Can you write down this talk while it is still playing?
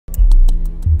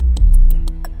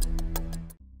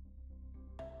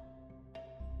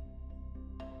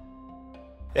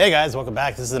Hey guys, welcome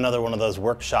back. This is another one of those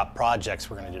workshop projects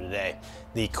we're going to do today.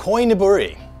 The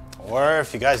Koinobori, or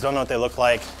if you guys don't know what they look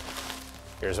like,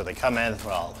 here's what they come in.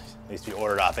 Well, at least you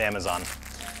ordered off Amazon.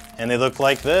 And they look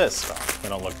like this. Well, they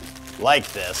don't look like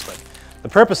this, but the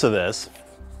purpose of this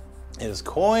is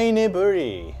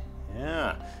Koinobori.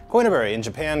 Yeah, Koinobori. In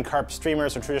Japan, carp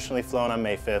streamers are traditionally flown on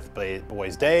May 5th,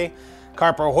 Boys' Day.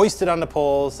 Carp are hoisted onto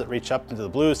poles that reach up into the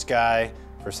blue sky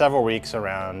for several weeks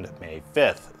around May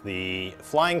 5th. The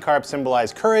flying carp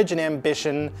symbolize courage and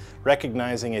ambition,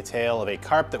 recognizing a tale of a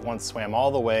carp that once swam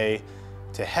all the way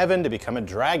to heaven to become a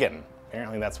dragon.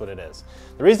 Apparently that's what it is.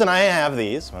 The reason I have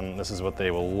these, and this is what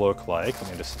they will look like,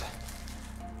 let me just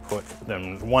put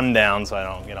them one down so I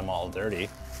don't get them all dirty,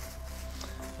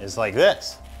 is like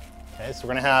this. Okay, so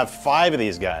we're gonna have 5 of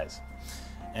these guys.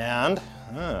 And,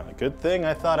 good thing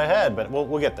I thought ahead, but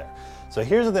we'll get there. So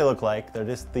here's what they look like. They're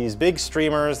just these big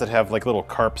streamers that have like little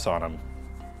carps on them.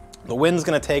 The wind's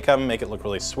gonna take them, make it look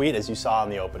really sweet, as you saw in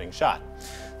the opening shot.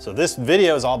 So this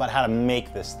video is all about how to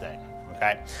make this thing,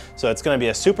 okay? So it's gonna be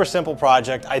a super simple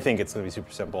project. I think it's gonna be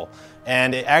super simple.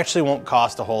 And it actually won't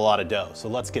cost a whole lot of dough. So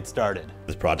let's get started.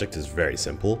 This project is very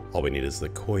simple. All we need is the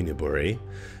Koinobori,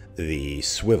 the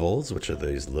swivels, which are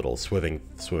these little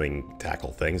swimming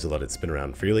tackle things so that it spin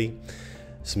around freely,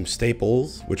 some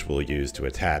staples, which we'll use to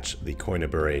attach the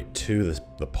Koinobori to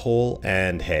the pole,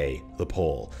 and hey, the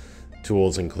pole.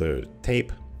 Tools include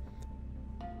tape,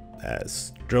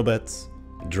 drill bits,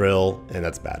 drill, and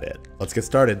that's about it. Let's get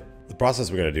started. The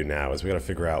process we're going to do now is we're going to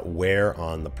figure out where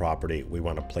on the property we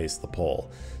want to place the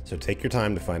pole. So take your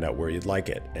time to find out where you'd like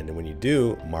it, and when you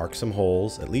do, mark some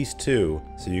holes, at least 2,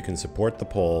 so you can support the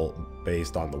pole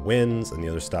based on the winds and the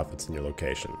other stuff that's in your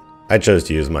location. I chose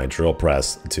to use my drill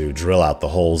press to drill out the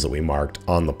holes that we marked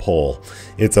on the pole.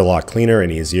 It's a lot cleaner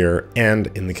and easier, and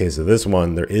in the case of this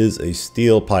one, there is a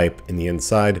steel pipe in the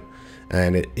inside,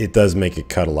 and it does make it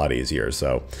cut a lot easier.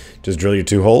 So just drill your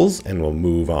 2 holes and we'll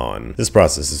move on. This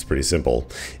process is pretty simple.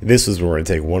 This is where we're going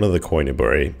to take one of the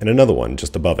Koinobori and another one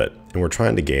just above it, and we're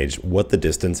trying to gauge what the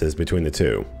distance is between the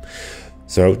 2.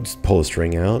 So just pull a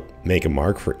string out, make a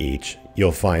mark for each.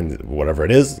 You'll find whatever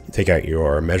it is, take out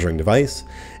your measuring device,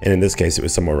 and in this case it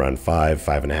was somewhere around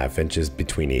 5.5 inches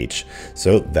between each.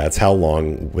 So that's how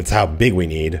big we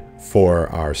need for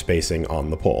our spacing on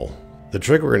the pole. The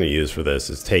trick we're going to use for this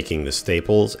is taking the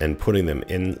staples and putting them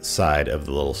inside of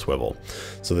the little swivel.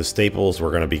 So the staples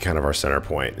were going to be kind of our center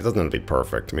point. It doesn't have to be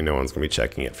perfect. I mean, no one's going to be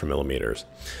checking it for millimeters.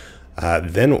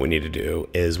 Then what we need to do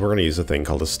is we're going to use a thing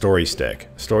called a story stick.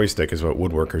 Story stick is what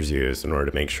woodworkers use in order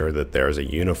to make sure that there's a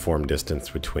uniform distance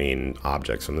between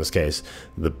objects. In this case,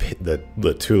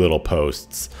 the 2 little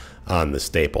posts on the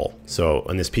staple. So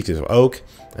on this piece of oak,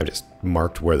 I've just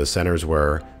marked where the centers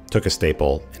were, took a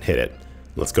staple and hit it.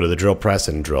 Let's go to the drill press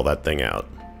and drill that thing out.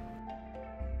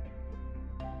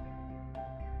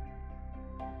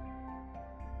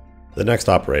 The next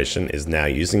operation is now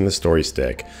using the story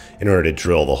stick in order to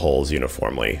drill the holes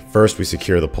uniformly. First, we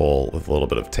secure the pole with a little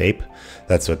bit of tape.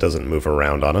 That's so it doesn't move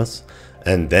around on us.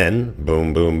 And then,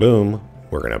 boom, boom, boom,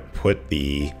 we're going to put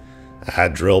the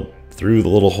drill through the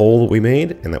little hole that we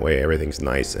made, and that way everything's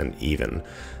nice and even.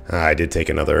 I did take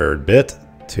another bit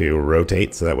to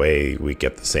rotate so that way we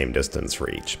get the same distance for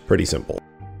each. Pretty simple.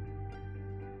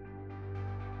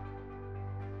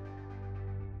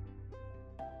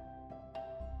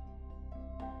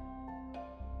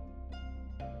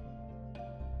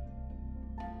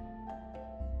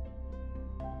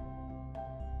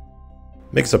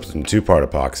 Mix up some 2-part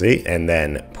epoxy and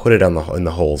then put it in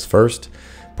the holes first.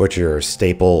 Put your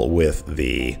staple with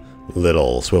the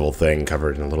little swivel thing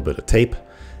covered in a little bit of tape,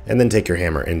 and then take your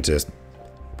hammer and just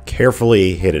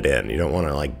carefully hit it in. You don't want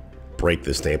to like break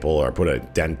the staple or put a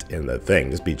dent in the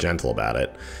thing. Just be gentle about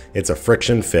it. It's a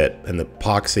friction fit, and the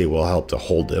epoxy will help to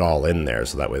hold it all in there,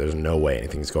 so that way there's no way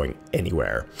anything's going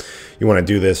anywhere. You want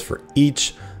to do this for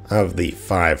each of the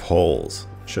 5 holes.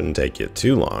 Shouldn't take you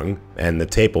too long, and the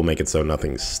tape will make it so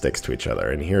nothing sticks to each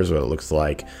other. And here's what it looks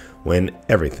like when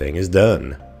everything is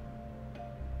done.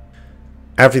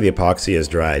 After the epoxy is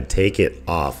dried, take it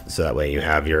off so that way you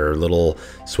have your little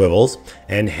swivels,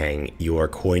 and hang your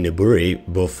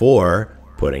Koinobori before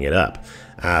putting it up.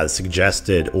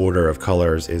 Suggested order of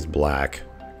colors is black,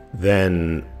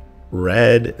 then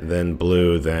red, then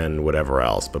blue, then whatever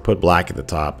else. But put black at the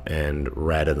top and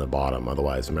red at the bottom.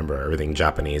 Otherwise, remember, everything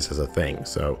Japanese is a thing.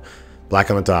 So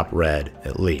black on the top, red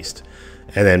at least.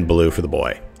 And then blue for the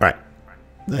boy. All right,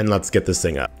 then let's get this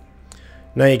thing up.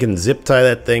 Now you can zip tie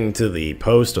that thing to the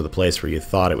post or the place where you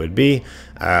thought it would be.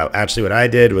 Actually, what I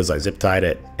did was I zip tied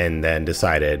it and then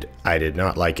decided I did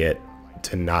not like it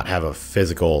to not have a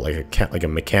physical, like a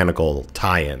mechanical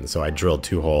tie-in. So I drilled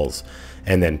 2 holes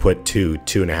and then put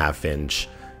 2.5 inch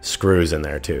screws in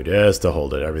there too, just to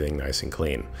hold everything nice and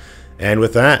clean. And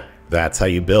with that, that's how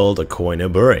you build a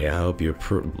Koinobori. I hope you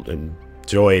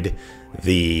enjoyed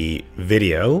the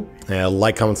video.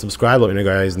 Like, comment, subscribe. Let me know,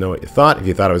 guys, know what you thought. If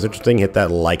you thought it was interesting, hit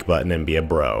that like button and be a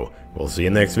bro. We'll see you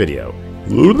in the next video.